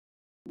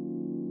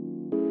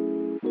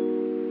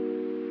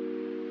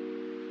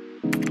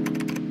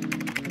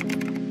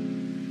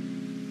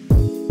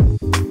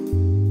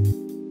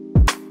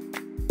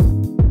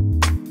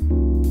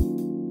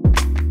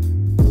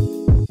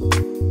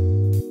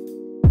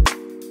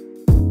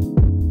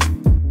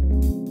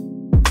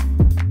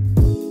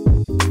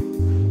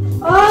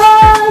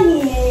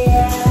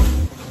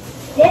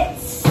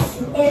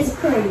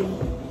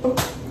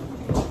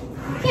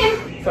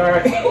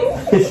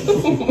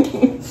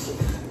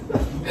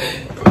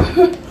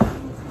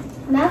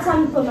Now it's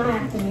time to put my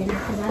activator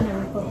because I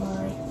never put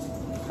mine.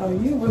 Oh,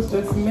 you was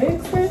just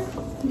mixing?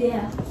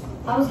 Yeah.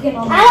 I was getting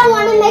all I don't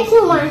want to mix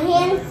with my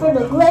hand for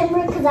the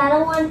glitter because I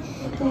don't want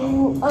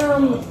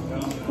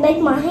to make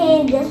my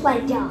hand just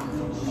like Josh.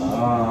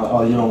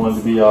 Oh, you don't want it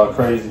to be all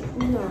crazy?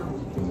 No.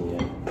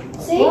 Yeah.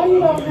 See? Why you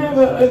don't have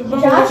a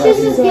Josh's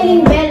is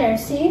getting better,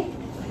 see?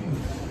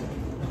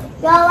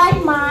 Y'all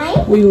like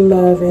mine? We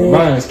love it.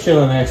 Mine is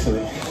killing,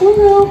 actually.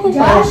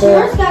 Josh,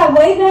 yours got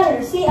way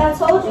better. See, I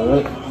told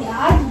you. Right.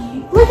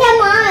 Yeah, Look at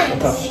mine.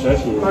 How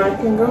stretchy it is. Mine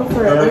can go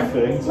further.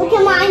 Perfect. Look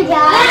at mine,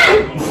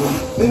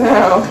 Josh.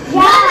 No.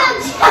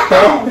 Josh.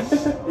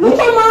 Look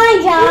at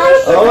mine,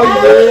 Josh. Oh,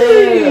 yeah.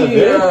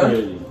 Very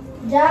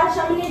pretty. Josh,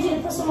 I'm gonna need you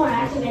to put some more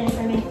activator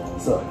for me.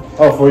 So,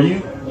 oh, for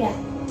you? Yeah.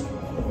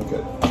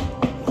 Okay.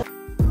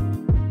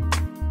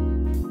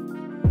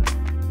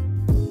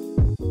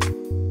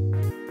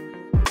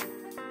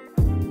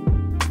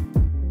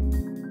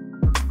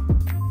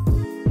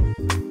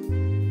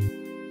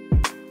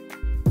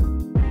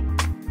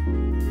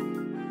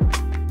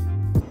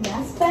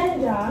 That's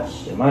better,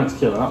 Josh. Yeah, mine's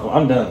killing.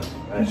 I'm done.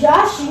 Actually.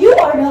 Josh, you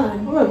are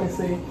done. Let me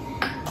see.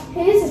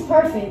 His is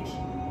perfect.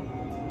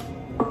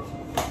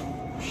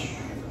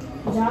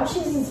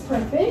 Josh's is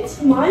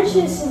perfect. Mine's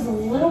just is a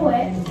little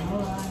wet.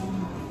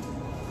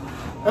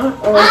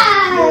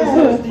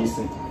 That's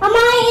decent.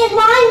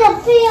 Mine's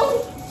a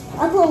feel.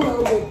 I put a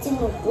little bit too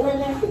much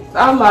glitter.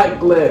 I like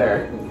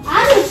glitter.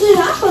 I do too.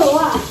 I put a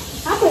lot.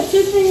 I put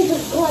 2 things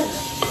of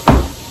glitter.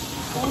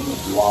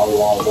 Wow,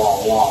 wow, wow,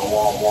 wow,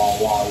 wow, wow,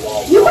 wow,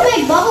 wow. You can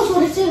make bubbles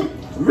with it too.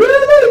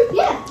 Really?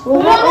 Yeah.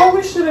 Well,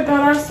 we should have got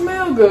our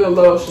smell good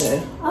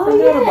lotion. Oh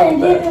Forget yeah, about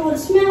and that. then it would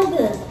smell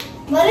good.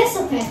 But it's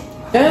okay.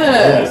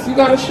 Yes, you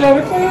gotta show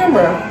the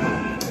camera.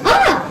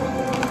 Ah!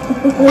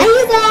 I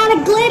used a lot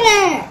of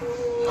glitter.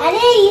 I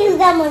didn't use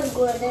that much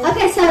glitter.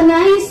 Okay, so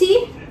now you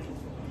see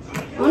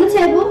on the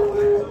table.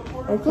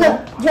 Okay. Look,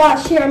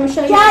 Josh, here I'm gonna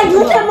show you. Josh,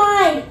 look at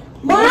mine.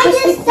 Mine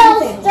Just is stick so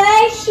the thing.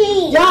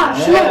 stretchy. Josh,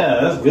 Yeah,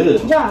 look. that's good.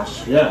 Josh.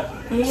 Yeah.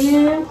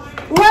 And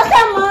Look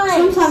at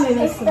mine. sometimes it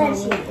makes It's the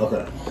stretchy. bubble.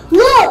 Okay.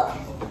 Look.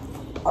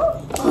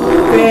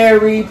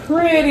 Very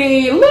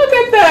pretty. Look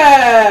at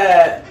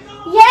that.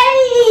 Yay!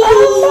 I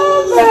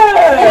love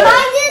that.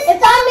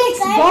 If I mix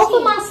both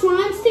of my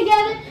slimes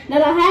together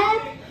that I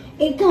have,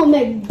 it's gonna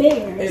make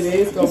bigger. It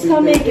is gonna It's be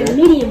gonna make bigger. it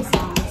medium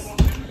size.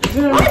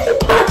 Why are you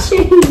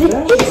punching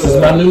this? This is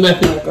my new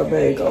method. Like a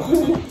bagel.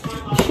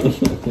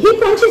 He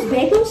punches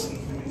bagels?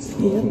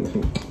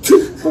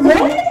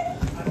 What?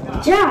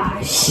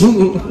 Josh.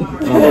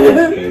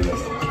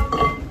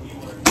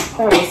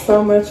 That was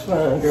so much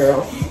fun,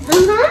 girl.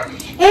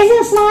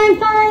 Isn't slime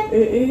fun?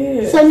 It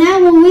is. So now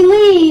when we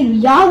leave,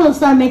 y'all gonna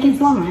start making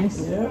slimes.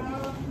 Yep.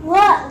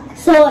 Look.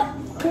 So,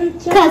 Good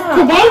job. Because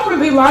today- I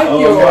really like Oh,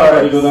 you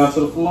gotta go yours. down to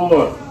the floor.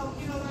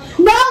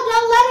 no,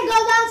 don't let it go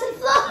down to the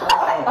floor.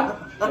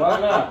 Why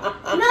not?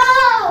 No.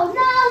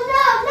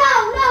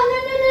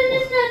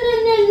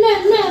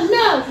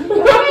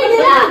 Bring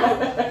it up.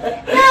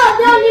 No,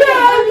 don't do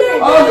that.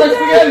 Oh, that's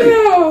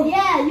spaghetti.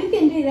 Yeah, you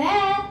can do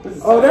that.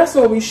 Oh, that's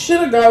what we should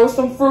have got with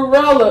some fruit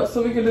roll-ups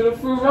so we could do the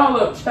fruit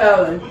roll-up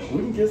challenge. We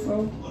can get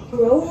some.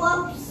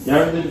 Roll-ups. Y'all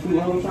ever did the food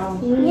roll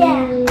challenge?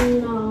 Yeah.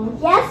 No.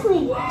 Yes, we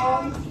did.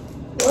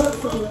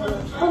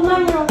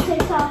 Remember on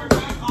TikTok.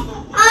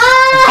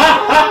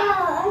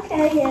 Ah!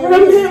 Okay, yeah.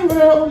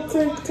 Remember on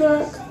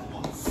TikTok?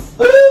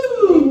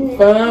 Ooh,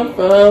 fun.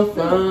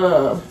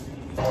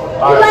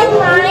 You like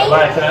mine?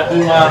 Mike, can I do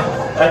my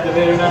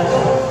activator now?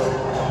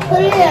 Put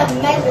it in a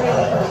measuring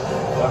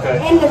cup. Okay.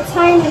 And the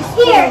tiny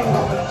Here.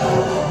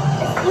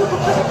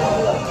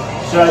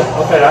 Should I,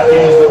 okay, I can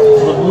use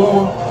the blue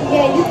one.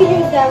 Yeah, you can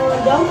use that one.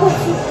 Don't put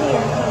too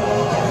clear.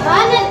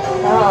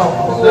 Oh,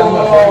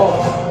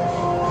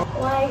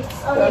 cool. Like,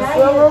 oh The yeah,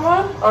 silver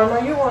one? Or no,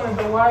 you wanted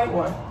the white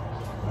one.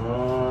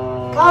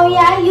 oh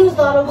yeah, I used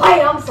all the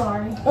white. I'm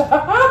sorry,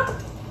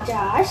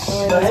 Josh.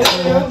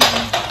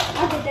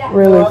 I did that.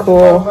 Really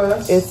cool.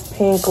 It's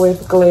pink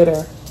with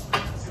glitter.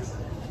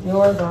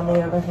 Yours, on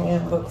the other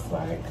hand, looks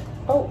like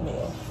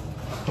oatmeal.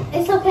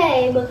 It's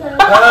okay because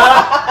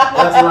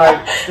That's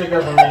right. Stick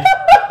up for me.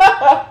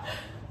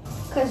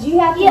 you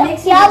have to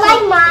mix it. Y'all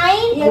like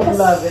mine? Yeah, 'cause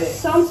Love it.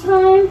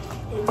 sometimes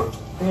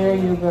There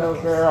you go,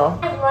 girl.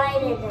 I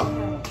write it in.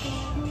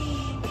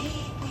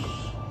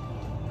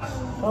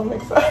 I'm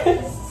excited.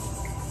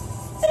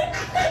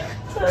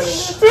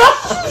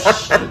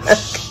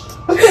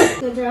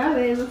 the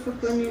driveway is for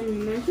putting in a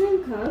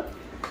measuring cup.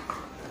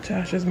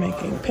 Josh is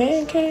making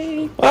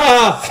pancakes.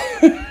 Ah!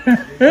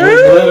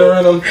 There's glitter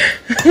in them.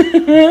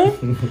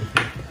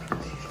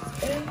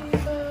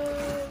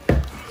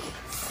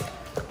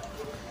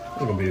 It's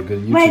gonna be a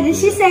good YouTube Wait, did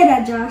she video. say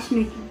that Josh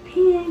making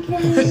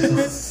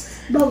pancakes?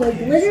 But with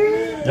glitter in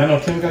it? Y'all know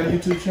Kim got a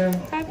YouTube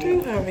channel? I do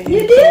have a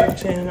You YouTube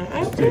channel.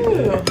 I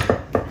do.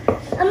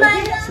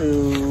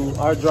 To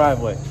our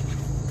driveway.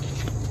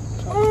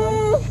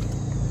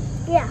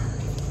 Yeah.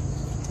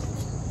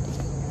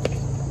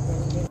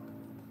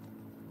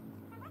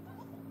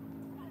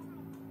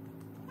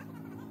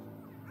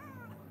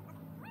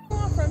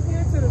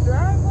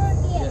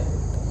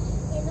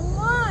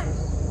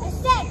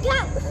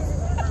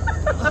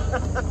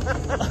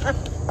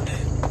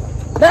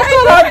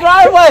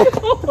 driveway.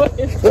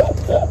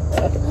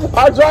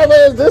 Our driveway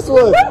is this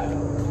one.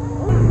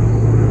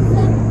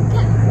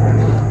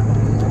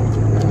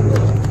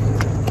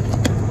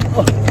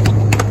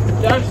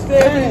 Josh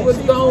said he was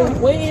gonna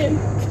win.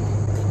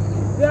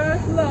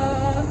 Josh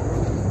lost.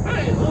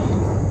 I didn't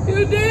lose.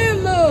 You did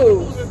lose.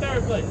 Who was in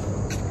third place?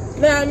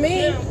 Not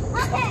me.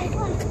 Okay,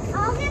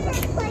 I'll get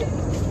first place.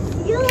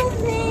 You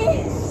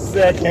win.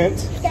 Second.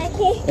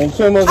 Second. And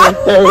Kim was in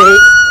third.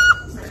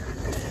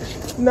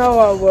 No,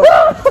 I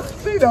wasn't.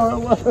 She know it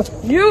was.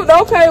 You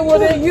okay? Well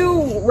then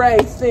you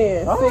race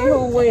then. See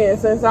who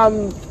wins since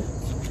I'm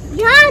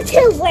Y'all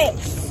two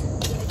race.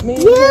 me.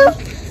 and You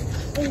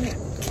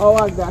Oh,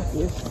 I got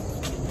you.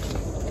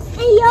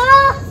 and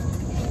y'all,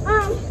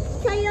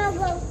 so y'all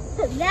go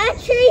to that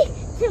tree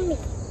to me.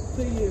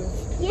 To you.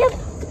 Yep.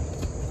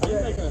 Are you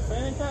making a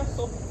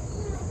sandcastle?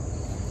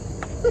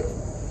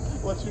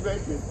 What you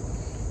making?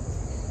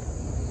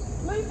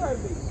 Leave her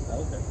be.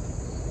 Okay.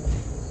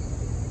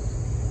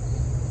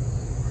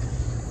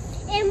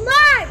 And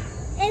Mark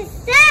and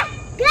set,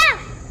 go.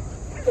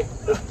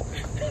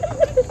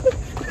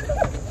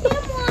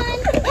 Kim won.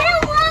 Kim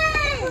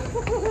won.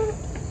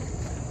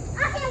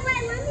 Okay,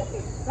 wait, let me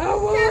see. I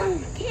won. So,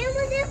 Kim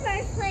was in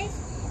first place,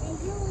 and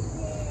you was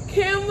in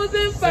Kim was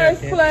in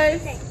first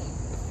place.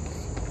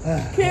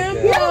 Kim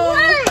You won.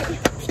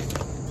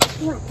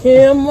 won.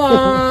 Kim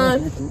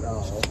won.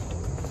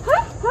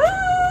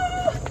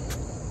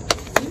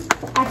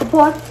 At the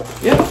park.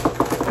 Yep.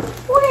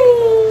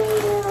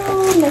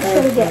 Make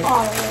sure we get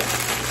all of it.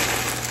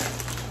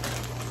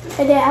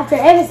 And then after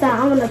eggs done,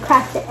 I'm gonna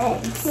crack the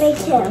eggs. Me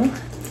too.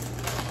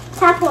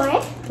 Top for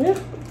it. Yeah.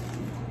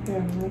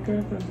 Yeah,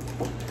 okay.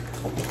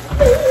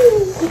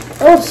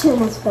 Oh, she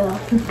almost fell.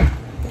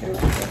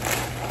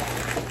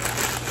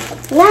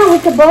 Now we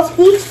can both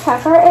each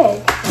crack our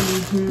egg.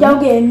 Y'all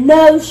get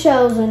no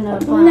shells in the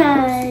bottom.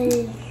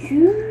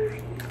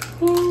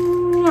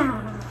 No.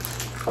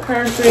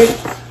 Perfect.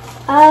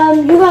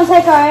 You gonna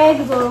take our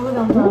eggs or we're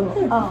gonna throw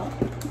them? Oh.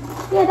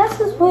 Yeah, that's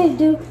just what you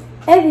do.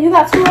 Hey, you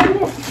got two over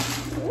there.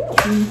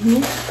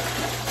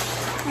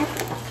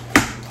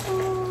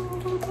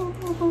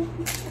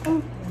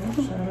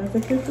 Trying to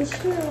get the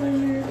shell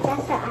in here.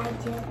 That's what I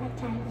do.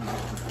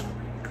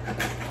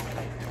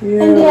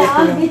 Yeah. And yeah,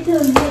 I'll get the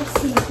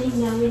mixing thing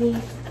that we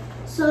need.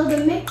 So the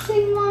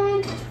mixing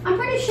one, I'm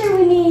pretty sure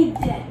we need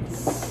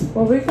this.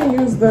 Well, we can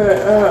use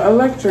the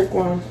electric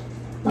one.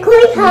 Can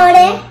we hold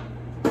it?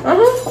 I'm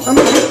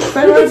gonna just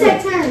stay We right can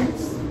take there.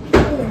 turns.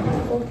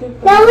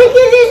 No, we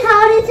can just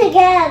hold it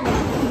together.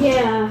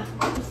 Yeah.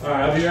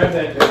 Alright, I'll be right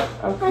back, guys.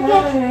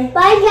 Okay.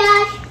 Bye,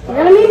 Josh. We're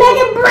gonna be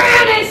making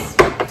brownies.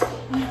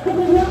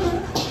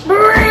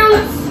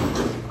 Brownies.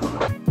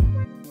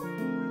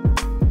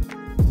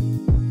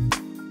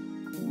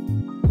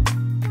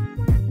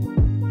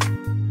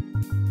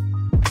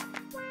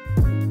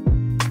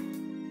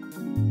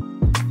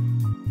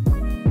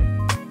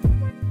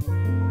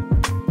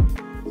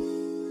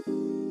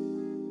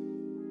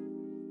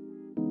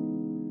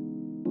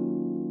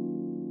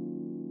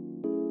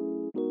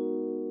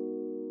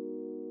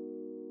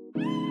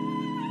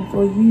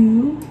 For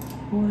you,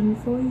 one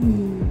for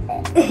you.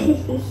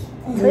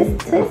 Twist,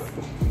 twist.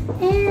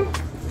 And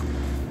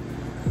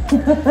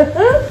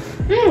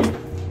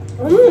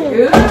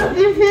Good.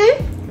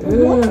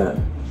 Good.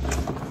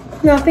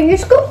 now finger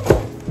scoop.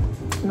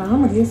 Now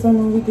I'm gonna get some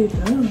when we get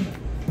done.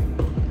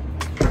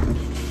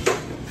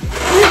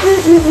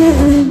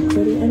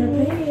 Put it in a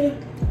pan.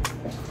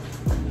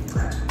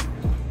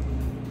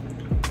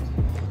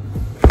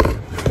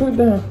 Put it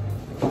down.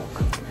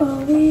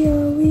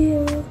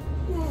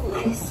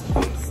 Nice,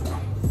 nice,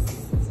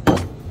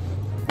 nice.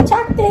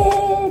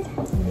 Chocolate.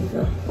 There you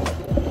go.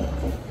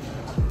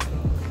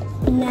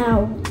 Now,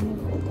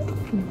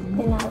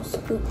 and I'll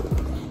scoop.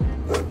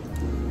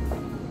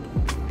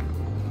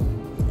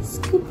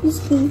 Scoopy,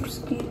 scoop,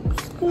 scoop,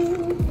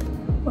 scoop.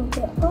 We'll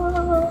get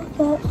all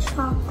that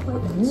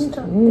chocolate and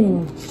stuff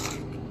in.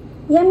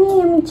 Yummy,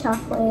 yummy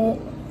chocolate.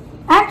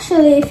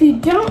 Actually, if you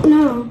don't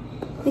know,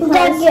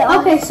 because,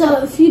 okay,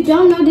 so if you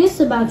don't know this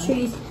about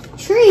trees,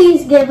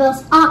 trees give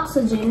us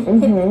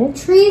oxygen.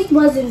 If trees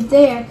wasn't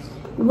there,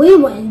 we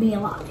wouldn't be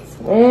alive.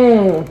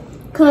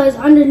 Because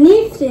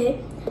underneath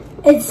it,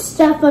 it's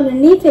stuff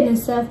underneath it and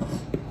stuff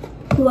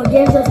what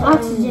gives us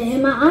oxygen.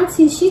 And my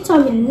auntie, she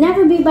told me to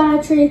never be by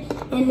a tree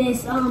in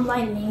this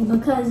lightning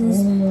because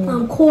it's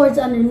cords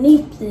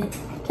underneath it.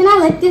 Can I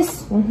lick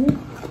this?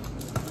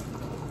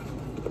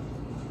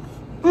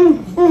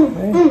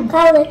 Can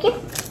I lick it?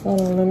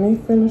 Hold on, let me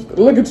finish.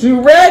 Look at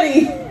you,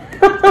 ready.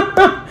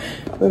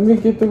 Let me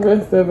get the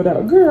rest of it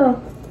out.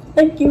 Girl,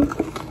 thank you.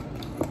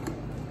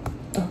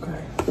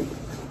 Okay.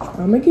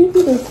 I'm going to give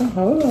you this one.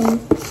 Hold on.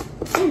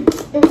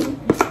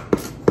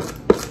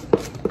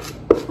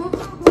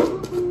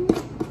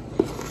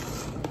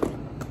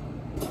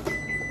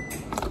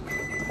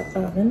 The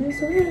oven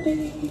is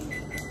ready.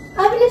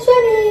 Oven is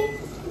ready.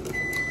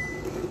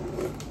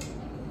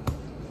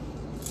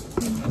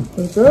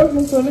 What's up?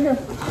 What's under here?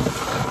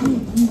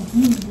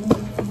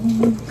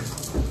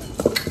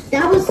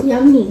 That was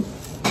yummy.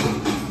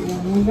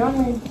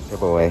 Yummy. Your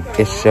boy.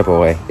 It's your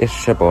boy.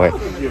 It's your boy.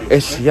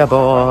 It's your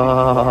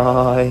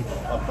boy.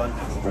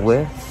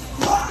 With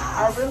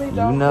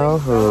you know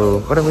who.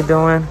 What are we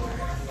doing?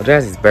 Well,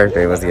 Jazzy's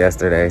birthday was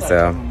yesterday,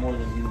 so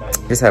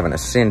just having a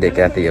shindig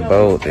at the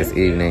abode this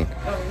evening.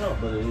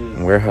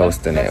 We're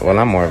hosting it. Well,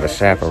 I'm more of a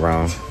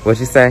chaperone. What'd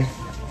you say?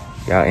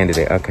 Y'all ended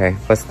it. Okay.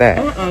 What's that?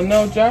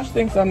 No, Josh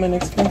thinks I'm an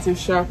expensive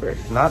shopper.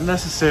 Not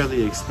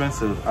necessarily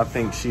expensive. I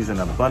think she's an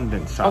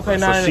abundant shopper. Okay,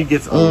 so she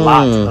gets a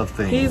lot of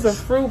things. He's a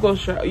frugal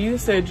shopper. You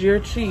said you're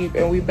cheap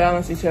and we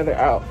balance each other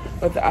out.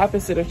 But the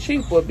opposite of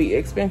cheap would be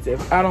expensive.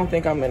 I don't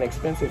think I'm an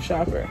expensive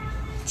shopper.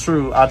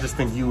 True. I just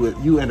think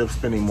you end up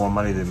spending more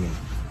money than me.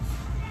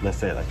 Let's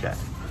say it like that.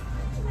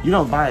 You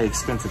don't buy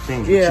expensive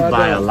things, but you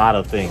buy a lot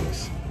of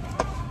things.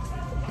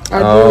 I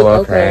do,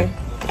 okay.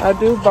 I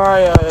do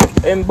buy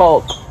in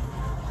bulk.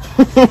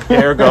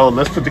 Ergo,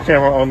 let's put the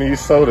camera on these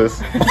sodas.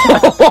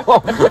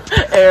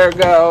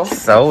 Ergo.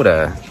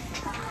 Soda.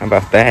 How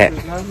about that?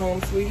 This is not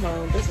home sweet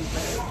home. This is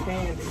bad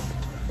candy.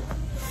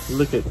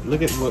 Look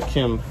at what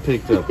Kim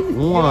picked up.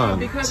 1,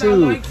 because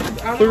 2,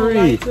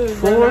 3,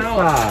 4,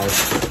 5,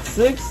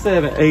 6,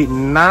 7, 8,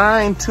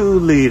 9 2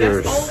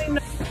 liters.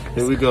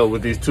 Here we go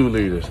with these 2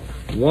 liters.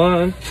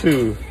 1,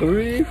 2,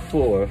 3,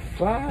 4,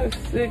 5,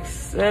 6,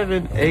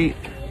 7, 8,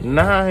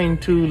 9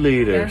 2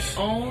 liters. That's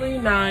only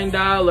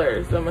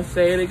 $9. I'm gonna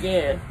say it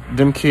again.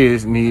 Them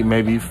kids need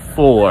maybe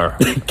 4.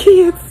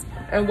 Kids.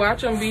 And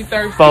watch them be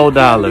thirsty. $4.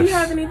 Do you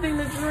have anything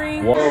to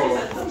drink?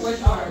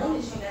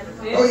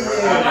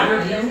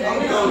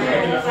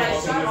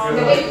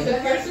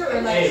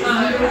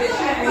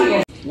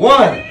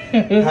 One.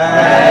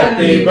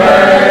 Happy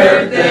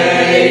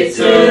birthday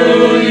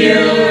to you.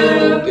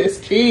 It's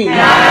key.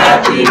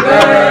 Happy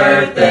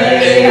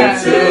birthday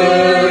to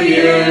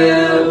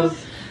you.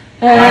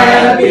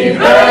 Happy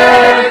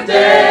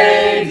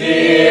birthday,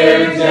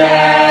 dear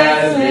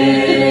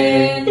Jasmine.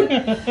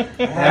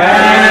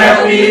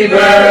 Happy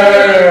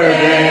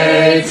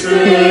birthday to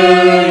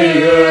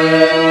you.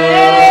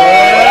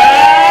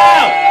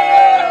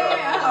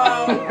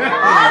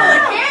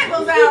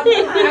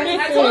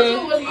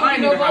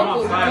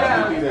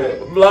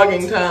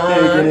 Vlogging time.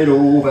 Taking it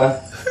over.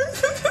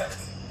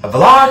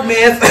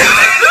 Vlogmas.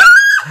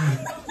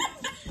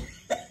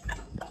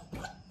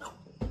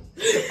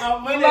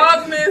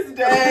 Vlogmas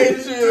Day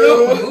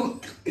too.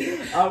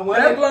 That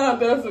vlog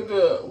does a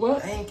good.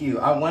 What? Thank you.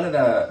 I wanted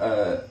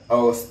a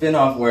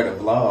spin-off word of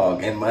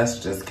vlog, and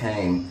must just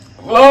came.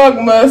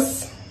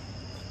 Vlogmas.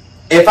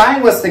 If I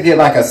was to get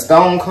like a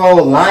Stone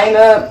Cold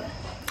lineup,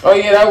 oh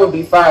yeah, that would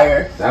be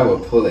fire. that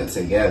would pull it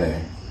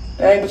together.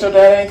 Dang, but your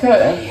dad ain't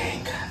cutting. He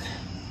ain't cutting.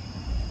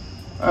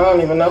 I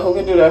don't even know who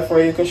could do that for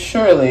you, because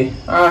surely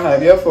I'll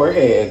have your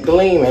forehead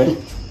gleaming.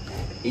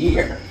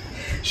 Here.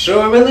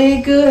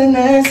 Surely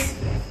goodness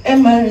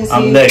and mercy.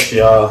 I'm next,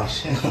 y'all.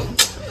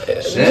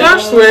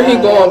 Josh swear he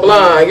going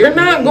blind. You're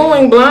not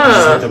going I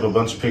blind. took up a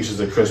bunch of pictures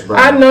of Chris Brown.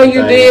 I know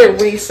you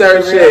did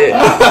research it.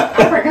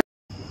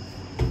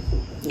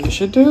 You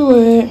should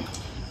do it.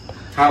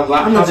 How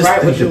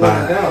bright would you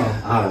want to go?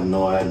 I have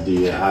no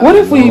idea. What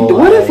if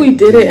we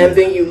did it and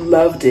then you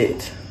loved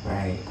it?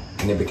 Right.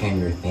 And it became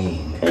your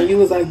thing. And you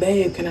was like,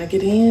 babe, can I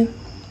get in?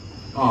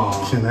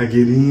 Aw. Can I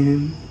get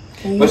in?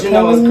 But you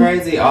know what's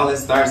crazy? All it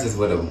starts is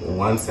with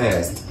one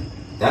test.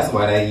 That's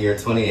why that year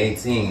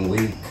 2018,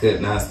 we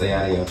could not stay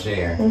out of your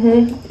chair.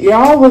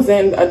 Y'all was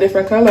in a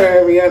different color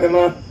every other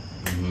month.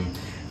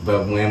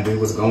 But when we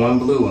was going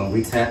blue and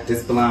we tapped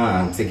this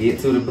blind to get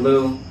to the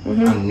blue,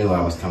 I knew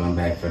I was coming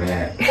back for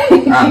that.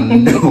 I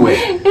knew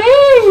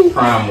it.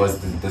 Prom was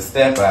the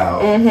step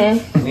out.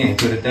 We ain't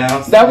put it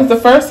down. That was the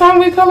first time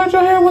we colored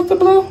your hair with the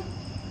blue?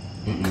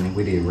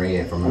 We did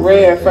red from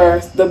red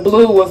first. The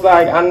blue was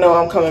like, I know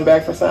I'm coming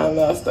back for something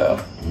else though.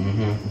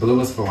 Blue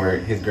was for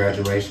his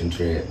graduation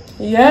trip.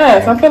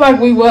 Yes, I feel like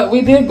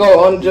we did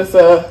go on just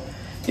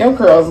your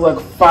curls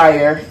look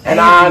fire. And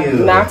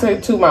not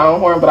to toot my own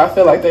horn, but I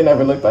feel like they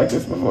never looked like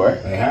this before.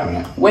 They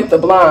haven't. With the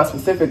blonde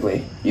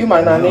specifically. You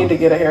might not need to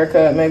get a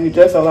haircut, maybe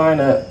just a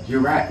lineup.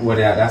 You're right. Well,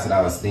 that's what I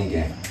was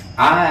thinking.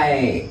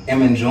 I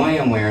am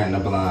enjoying wearing the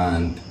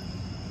blonde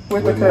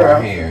with the more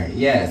curl hair.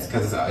 Yes,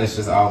 because it's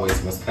just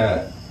always was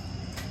cut.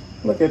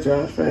 Look at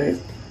Josh's face.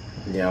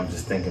 Yeah, I'm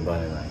just thinking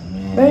about it like,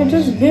 man. Babe,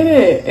 just get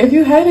it. If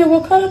you hate it,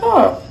 we'll cut it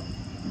off.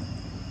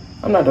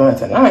 I'm not doing it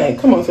tonight.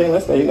 Come on, Sam,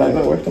 let's go. You gotta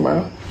go to work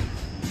tomorrow.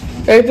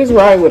 Hey, just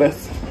ride with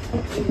us.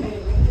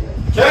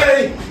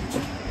 Hey!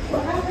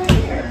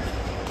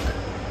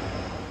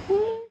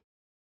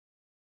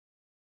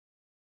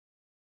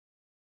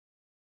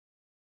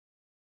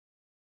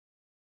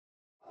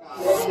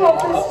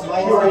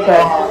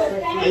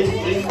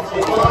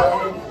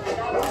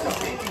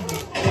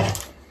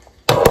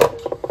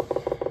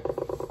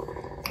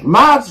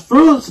 My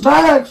fruit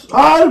snacks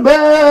are the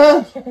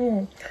best.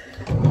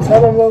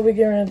 Tell them what we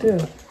getting ready to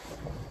do.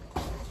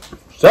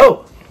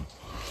 So,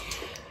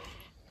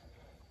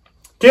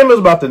 Kim is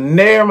about to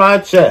nair my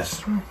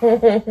chest.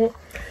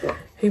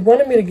 He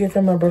wanted me to give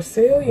him a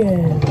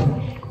Brazilian.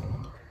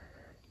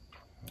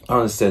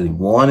 I said he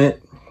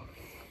wanted.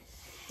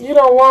 You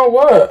don't want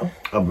what?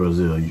 A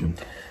Brazilian.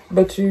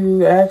 But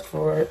you asked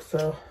for it,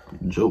 so.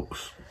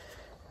 Jokes.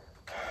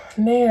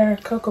 Nair,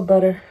 cocoa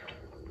butter.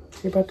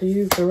 You're about to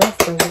use the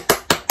rest of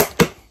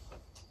it.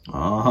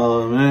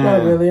 Oh, man.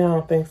 Not really, I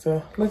don't think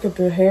so. Look at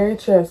the hairy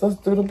chest. Let's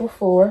do the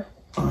before.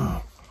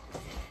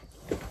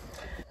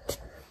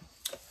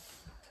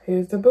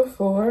 Here's the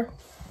before.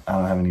 I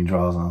don't have any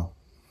drawers on.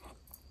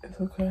 It's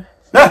okay.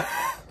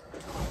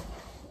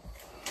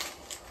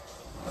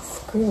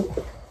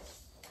 Scoop.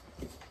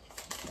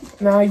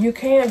 Now you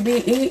can't be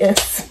eating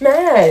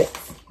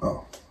snacks.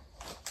 Oh.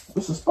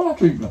 This is spa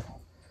treatment.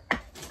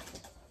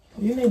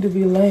 You need to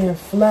be laying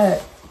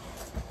flat.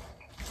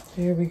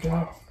 Here we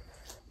go.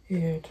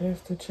 Yeah,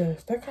 just the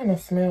chest. That kind of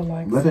smell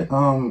like. Let it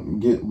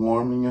get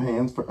warm in your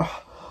hands for.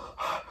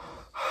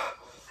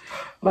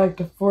 Like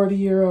the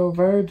 40-year-old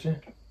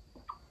virgin.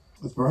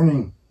 It's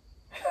burning.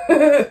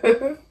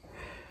 No,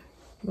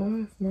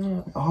 it's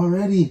not.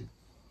 Already.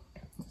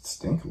 It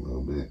stink a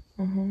little bit.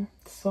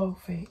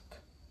 Sulfate.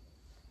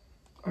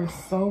 Or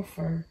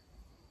sulfur.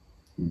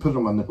 Put it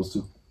on my nipples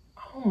too.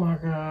 Oh my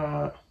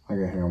God. I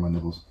got hair on my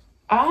nipples.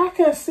 I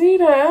can see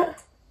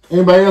that.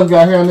 Anybody else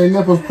got hair on their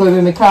nipples? Put it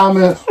in the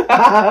comments.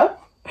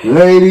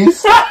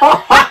 Ladies.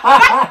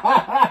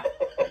 I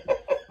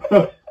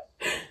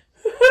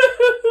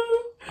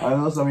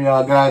know some of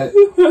y'all got it.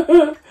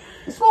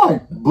 It smells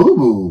like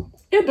boo-boo.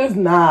 It does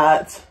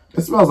not.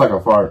 It smells like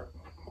a fart.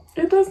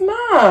 It does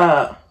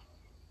not.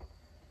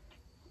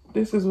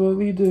 This is what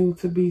we do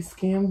to be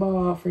skin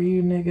bald for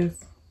you niggas.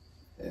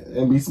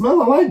 And be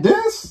smelling like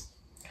this.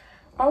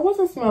 I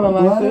wasn't smelling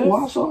like Let it this.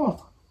 wash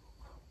off.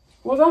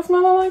 Was I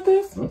smelling like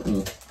this?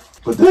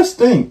 But this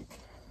stink.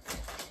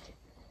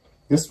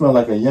 It smells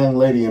like a young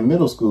lady in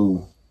middle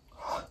school.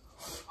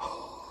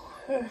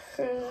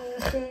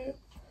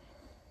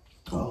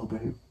 Oh,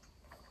 babe.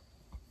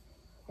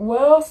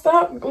 Well,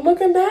 stop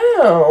looking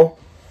down.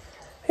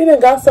 He done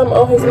got something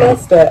on his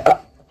mustache.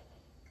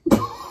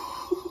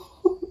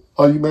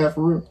 Are you mad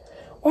for real?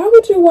 Why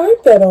would you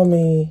wipe that on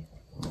me?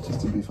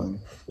 Just to be funny.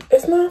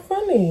 It's not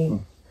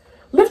funny.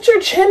 Lift your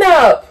chin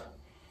up.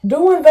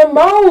 Doing the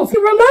most.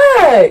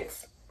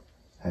 Relax.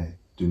 Hey,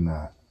 do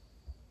not.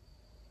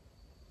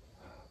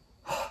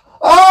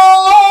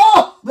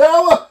 Oh! That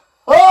was...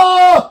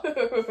 Oh!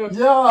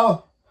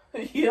 Yo!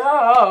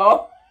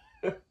 Yo.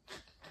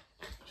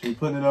 She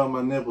putting it on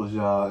my nipples,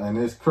 y'all, and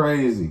it's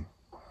crazy.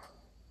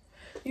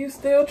 You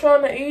still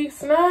trying to eat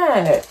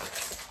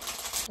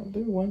snacks. I do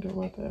wonder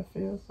what that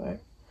feels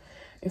like.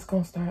 It's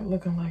going to start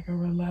looking like a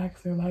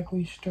relaxer, like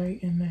we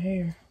straighten the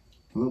hair.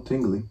 A little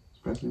tingly,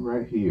 especially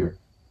right here.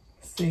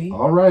 See?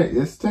 All right,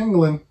 it's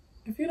tingling.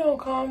 If you don't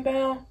calm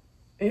down,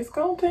 it's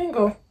going to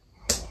tingle.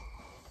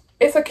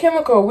 It's a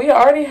chemical. We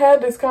already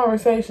had this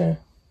conversation.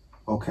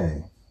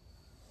 Okay.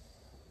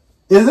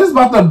 Is this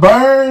about to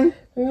burn?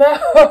 No.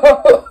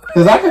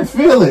 Because I can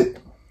feel it.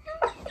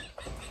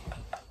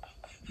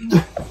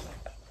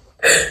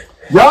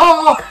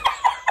 Y'all!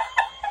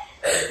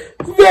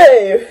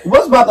 Babe.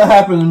 What's about to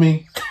happen to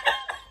me?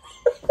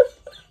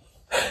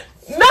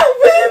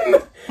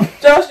 Nothing.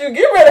 Josh, you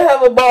get ready to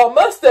have a bald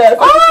mustache.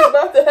 What you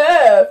about to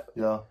have?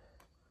 Y'all.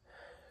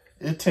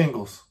 It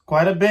tingles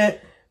quite a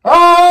bit.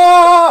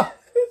 Ah!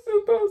 It's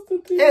supposed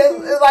to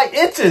tingle. It's like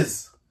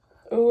itches.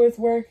 Oh, it's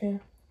working.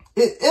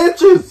 It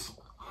itches.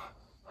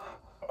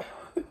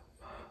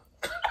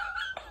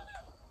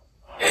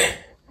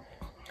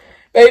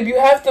 Babe, you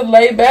have to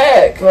lay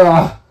back.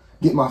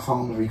 Get my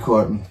phone to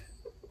record me.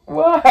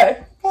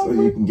 Why? So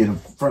you can get it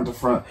front to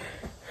front.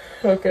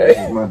 Okay.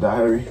 With my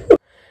diary.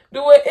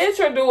 Do it itch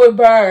or do it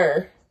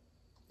burn?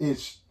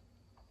 Itch.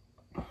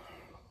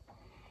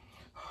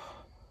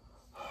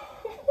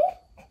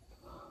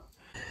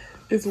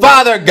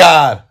 Father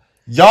God,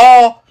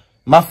 y'all,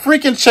 my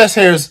freaking chest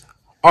hairs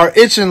are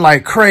itching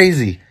like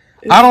crazy.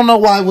 I don't know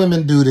why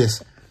women do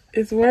this.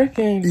 It's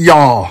working.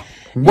 Y'all,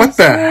 what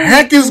the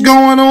heck is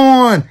going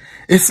on?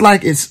 It's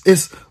like, it's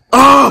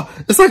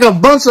like a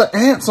bunch of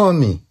ants on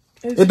me.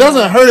 It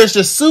doesn't hurt. It's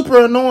just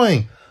super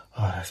annoying.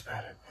 Oh, that's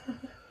better.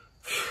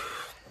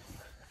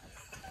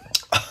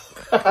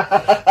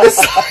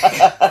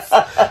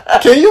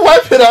 Can you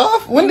wipe it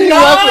off? When do you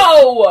wipe it?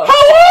 No!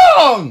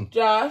 How long?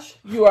 Josh,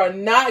 you are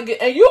not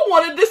getting, and you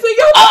wanted this in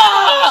your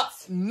butt.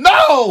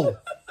 No.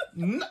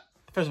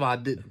 First of all, I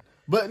didn't.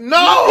 But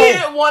no. You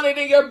didn't want it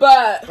in your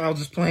butt. I was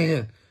just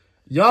playing.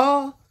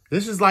 Y'all,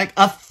 this is like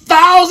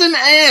 1,000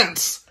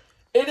 ants.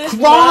 It is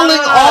crawling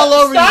all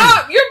over you.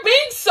 Stop! You're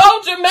being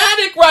so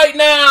dramatic right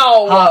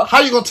now. How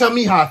you gonna tell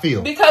me how I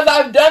feel? Because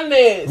I've done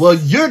this. Well,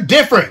 you're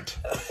different.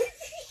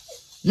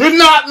 You're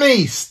not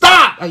me.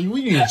 Stop.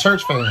 We need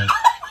church fans.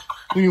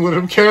 We need one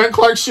of them Karen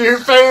Clark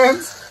Sheard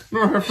fans.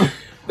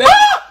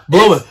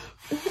 Blow it.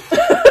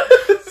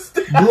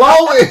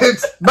 Blow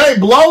it. Babe,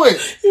 blow it.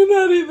 You're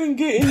not even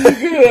getting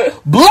good.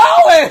 Blow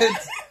it.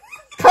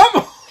 Come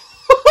on.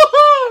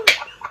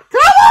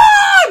 Come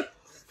on.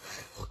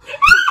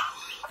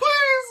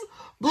 Please.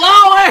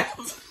 Blow it.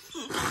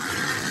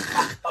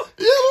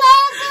 You're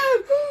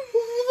laughing.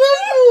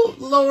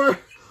 Lower.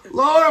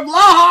 Blow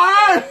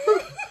hard.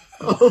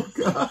 Oh,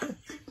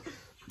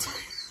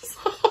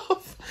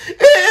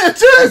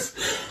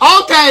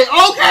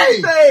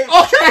 babe.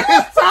 Okay,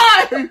 it's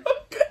time.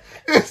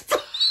 It's time.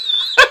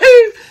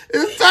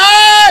 It's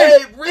time.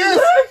 Babe,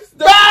 relax.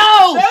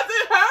 No. Does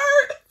it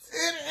hurt?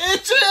 It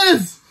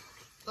itches.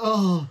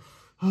 Oh,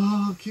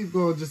 keep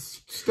going.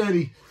 Just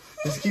steady.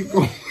 Just keep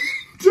going.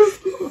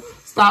 Just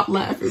stop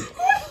laughing.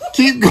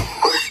 Keep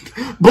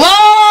going. Blow.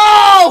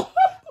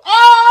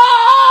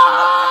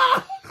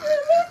 Ah!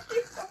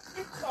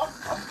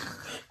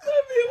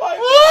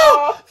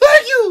 Oh,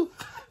 thank you.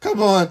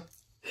 Come on.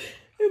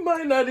 It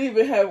might not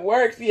even have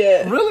worked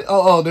yet. Really?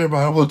 Oh, never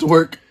mind. I want it to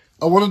work.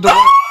 I want it to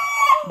work.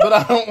 But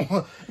I don't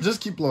want. Just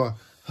keep blowing.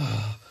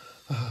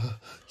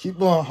 Keep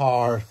blowing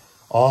hard.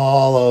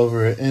 All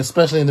over it. And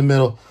especially in the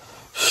middle.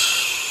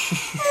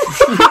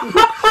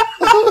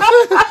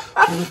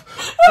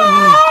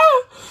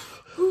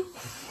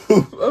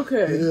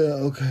 Okay.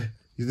 Yeah, okay.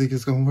 You think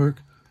it's gonna work?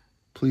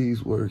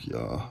 Please work,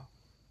 y'all.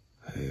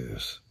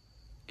 Yes.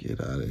 Get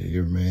out of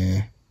here,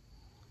 man.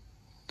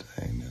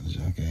 Dang, that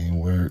junk ain't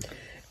work.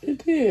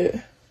 It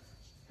did.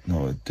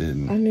 No, it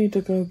didn't. I need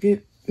to go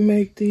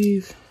make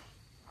these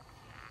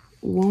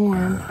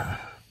warm.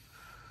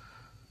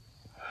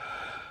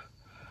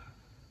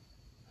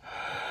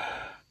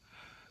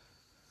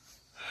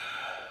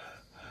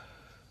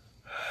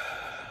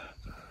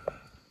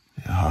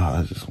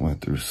 I just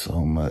went through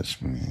so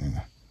much,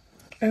 man.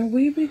 And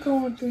we be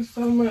going through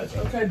so much.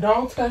 Okay,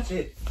 don't touch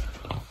it.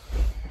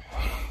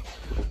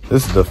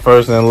 This is the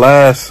first and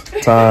last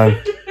time.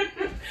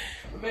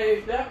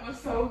 Babe, that was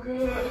so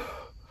good.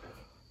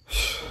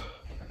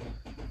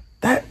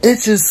 That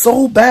itches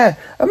so bad.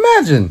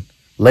 Imagine,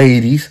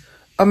 ladies,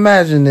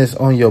 imagine this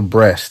on your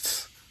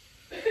breasts.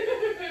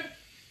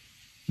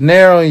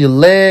 Nair on your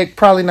leg,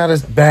 probably not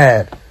as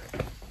bad.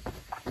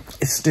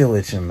 It's still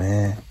itching,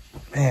 man.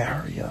 Man,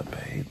 hurry up,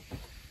 babe.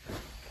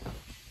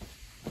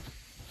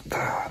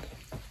 God.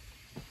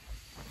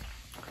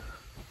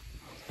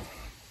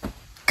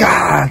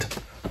 God.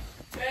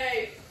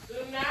 Babe, do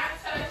not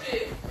touch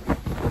it.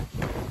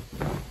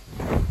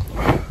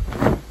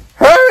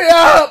 Hurry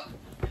up.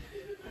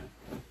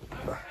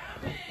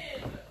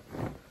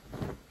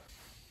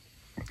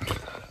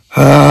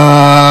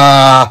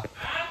 I'm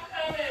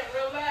coming,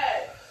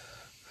 relax.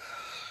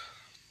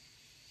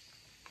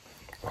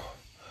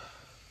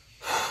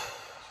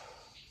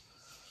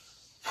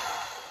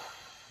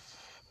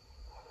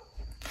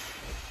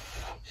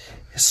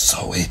 It's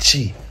so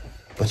itchy,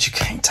 but you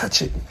can't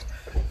touch it.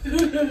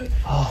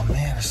 Oh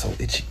man, it's so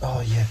itchy.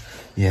 Oh yeah,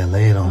 yeah.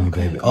 Lay it on me,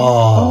 baby.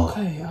 Oh,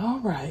 Okay, all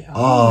right.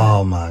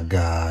 oh my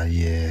God,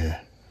 yeah.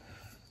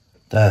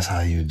 That's how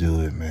you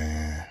do it,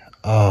 man.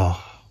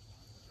 Oh,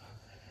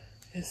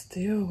 It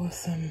still was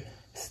some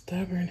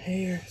stubborn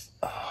hairs.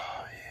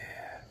 oh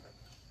yeah.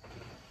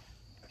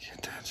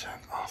 Get that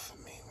junk off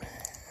of me,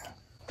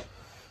 man.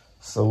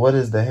 So what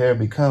does the hair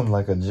become?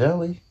 Like a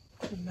jelly?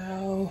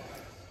 No.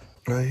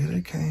 Oh yeah,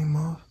 they came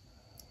off.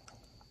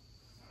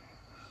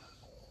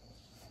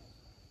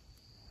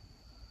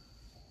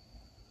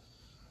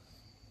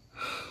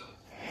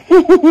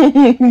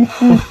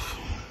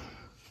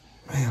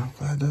 Man, I'm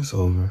glad that's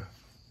over.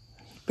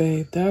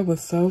 Babe, that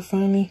was so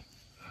funny.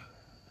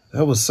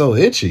 That was so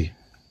itchy.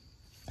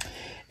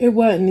 It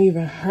wasn't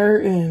even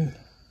hurting.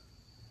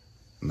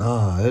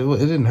 Nah, it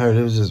didn't hurt.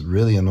 It was just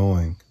really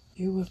annoying.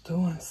 You was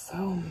doing so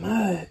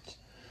much.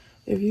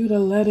 If you'd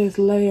have let it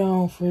lay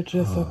on for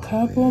just a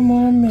couple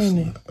more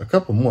minutes. A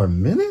couple more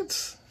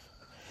minutes?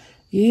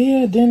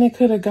 Yeah, then it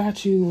could have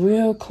got you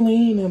real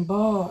clean and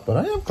bald. But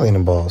I am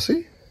cleaning balls,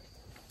 see?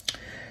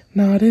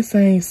 No, this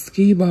ain't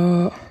ski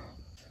ball.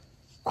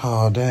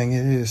 Oh, dang,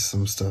 it is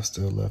some stuff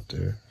still left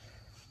there.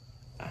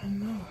 I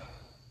know.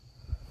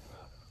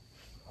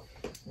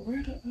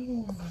 Where the other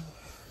one go?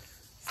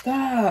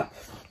 Stop.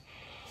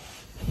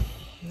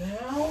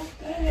 Now,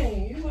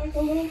 dang, you like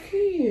a little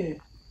kid.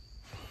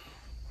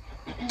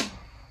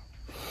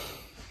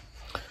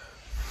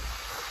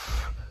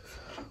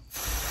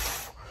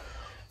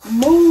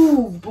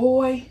 Move,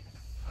 boy.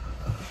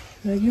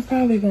 Now, you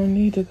probably gonna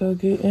need to go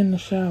get in the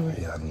shower.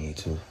 Yeah, I need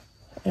to.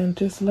 And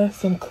just let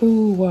some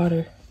cool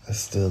water. It's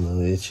still a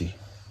little itchy.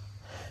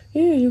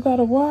 Yeah, you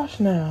gotta wash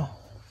now.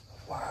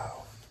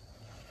 Wow.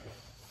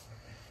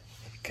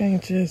 You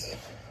can't just...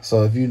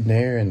 So if you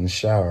nair in the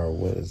shower,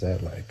 what is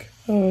that like?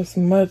 Oh, it's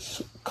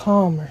much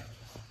calmer.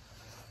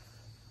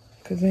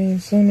 Because then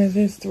as soon as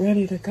it's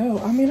ready to go,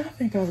 I mean, I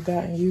think I've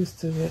gotten used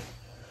to it.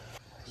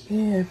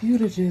 Yeah, if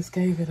you'd have just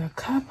gave it a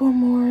couple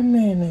more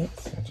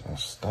minutes, It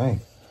just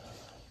stank.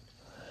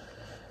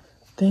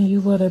 then you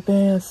would have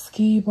been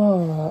ski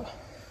ball.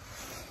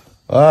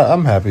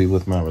 I'm happy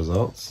with my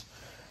results.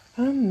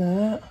 I'm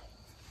not.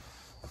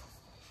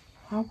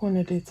 I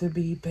wanted it to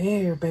be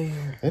bare.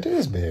 It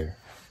is bare.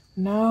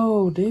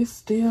 No, this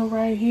still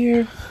right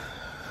here.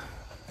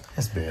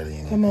 It's barely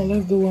anything. Come on,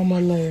 let's do one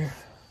more layer.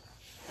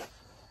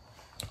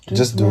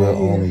 Just do right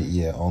it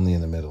here. only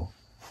in the middle.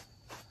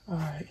 All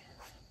right.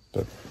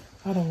 But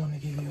I don't want to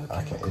give you a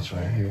I can chemical itch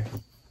right burn. here.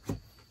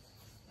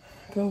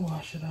 Go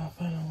wash it off.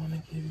 I don't want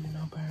to give you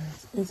no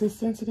burns. Is it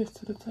sensitive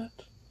to the touch?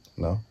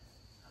 No.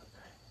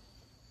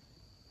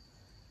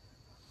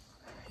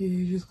 Yeah,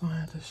 you're just gonna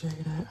have to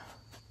shave that.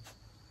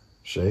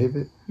 Shave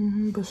it?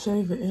 But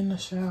shave it in the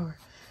shower.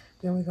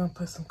 Then we're gonna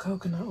put some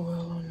coconut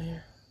oil on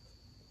there.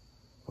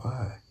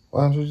 Why?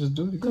 Why don't you just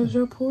do it again? Because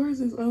your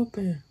pores is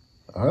open.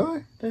 Are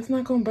they? That's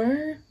not gonna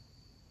burn?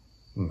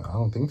 No, I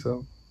don't think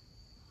so.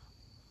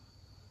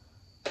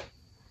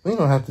 We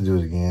don't have to do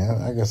it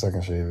again. I guess I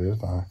can shave it.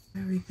 It's fine.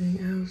 Everything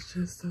else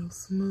just so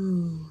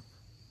smooth.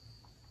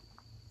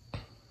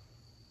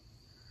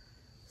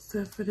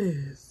 Except for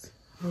this.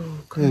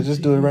 Oh, Yeah,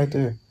 just do it right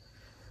there.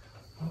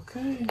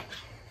 Okay.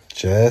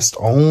 Just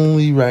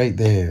only right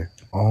there.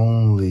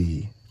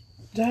 Only.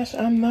 Josh,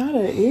 I'm not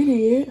an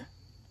idiot.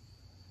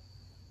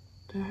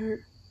 That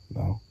hurt?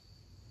 No.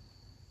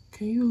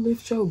 Can you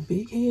lift your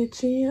big head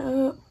chin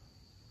up?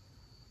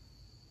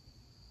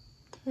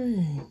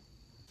 Dang.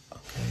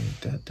 Okay,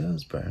 that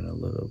does burn a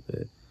little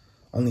bit.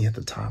 Only at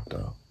the top,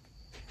 though.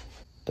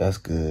 That's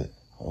good.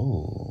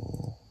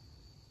 Oh.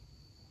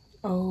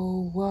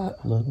 Oh,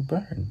 what? A little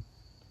burn.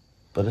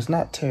 But it's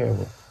not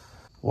terrible.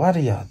 Why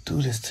do y'all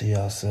do this to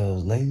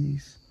yourselves,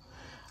 ladies?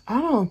 I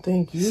don't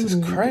think you. This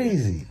is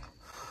crazy.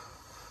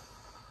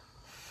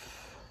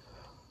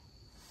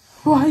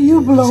 Why you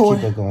blowing?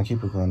 Just keep it going.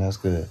 Keep it going. That's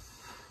good.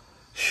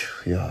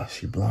 Whew, y'all,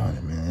 she blowing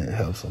it, man. It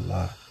helps a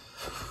lot.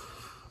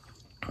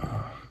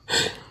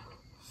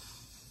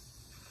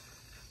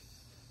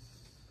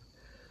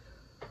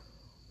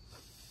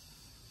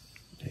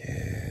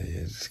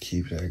 Yeah, just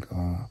keep that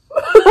going.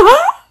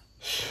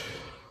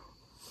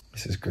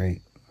 This is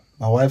great.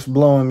 My wife's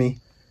blowing me.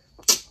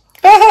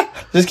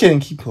 Just kidding.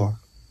 Keep going.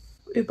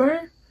 It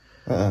burn?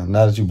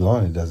 Now that you're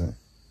blowing, it doesn't.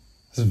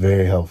 This is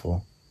very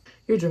helpful.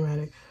 You're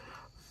dramatic.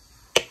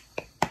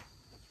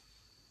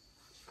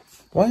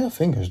 Why your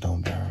fingers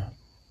don't burn?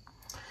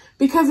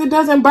 Because it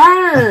doesn't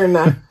burn.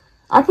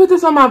 I put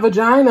this on my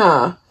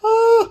vagina.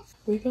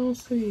 We gonna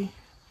see.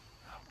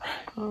 I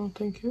don't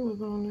think it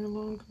was on there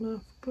long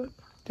enough, but.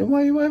 Then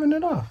why are you waving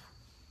it off?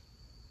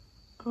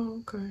 Oh,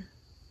 okay.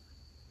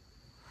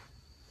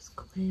 Just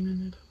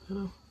cleaning it a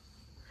little.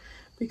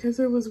 Because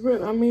it was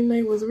real. I mean,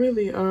 they was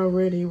really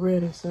already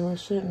ready, so I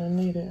shouldn't have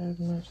needed as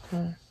much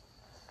time.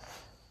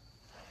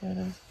 Yeah,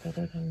 that's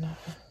better than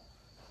nothing.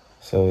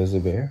 So is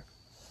it bare?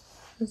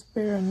 It's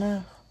bare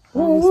enough. I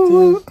will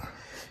still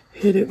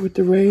hit it with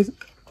the razor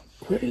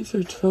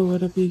so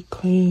it'll be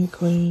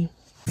clean.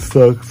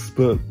 Sucks,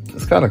 but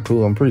it's kind of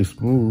cool. I'm pretty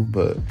smooth,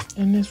 but...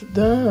 And it's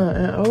done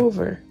and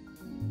over.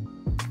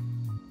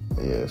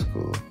 Yeah, it's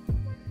cool.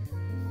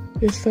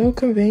 It's so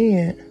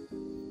convenient.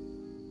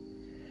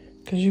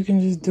 Because you can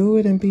just do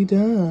it and be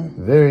done.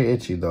 Very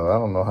itchy, though. I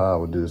don't know how I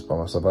would do this by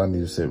myself. I need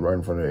to sit right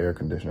in front of the air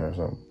conditioner or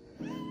something.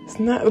 It's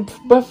not...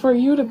 But for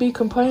you to be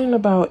complaining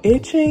about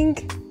itching...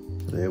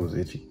 Yeah, it was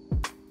itchy.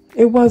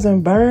 It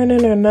wasn't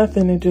burning or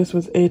nothing. It just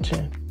was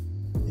itching.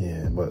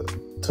 Yeah, but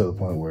to the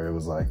point where it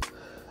was like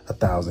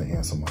 1,000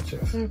 ants on my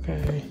chest.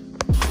 Okay.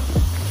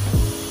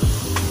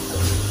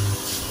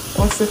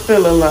 What's it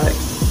feeling like?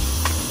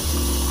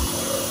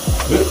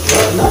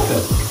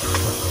 Nothing.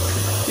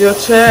 Your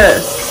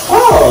chest.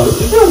 Oh, it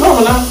feels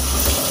normal now.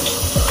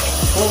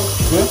 Oh,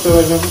 yeah, I feel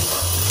like nothing.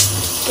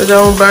 It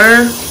don't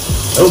burn?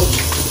 Nope.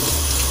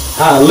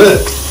 Ah,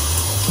 look.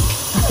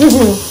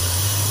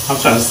 I'm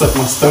trying to suck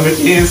my stomach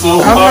in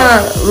so hard. I'm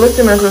not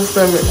looking at your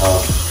stomach.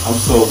 I'm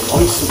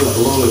super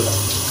bloated.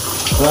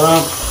 It's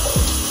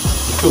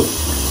cool.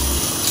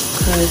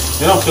 Okay.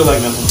 It don't feel like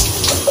nothing.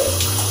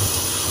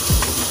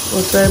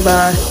 Well, say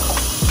bye.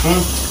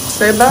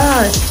 Say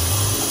bye.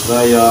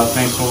 Bye, y'all.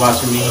 Thanks for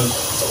watching me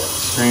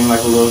scream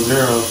like a little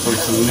girl from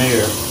some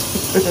air.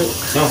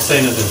 Don't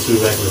say nothing too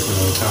reckless in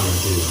the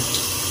comments,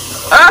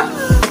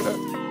 either.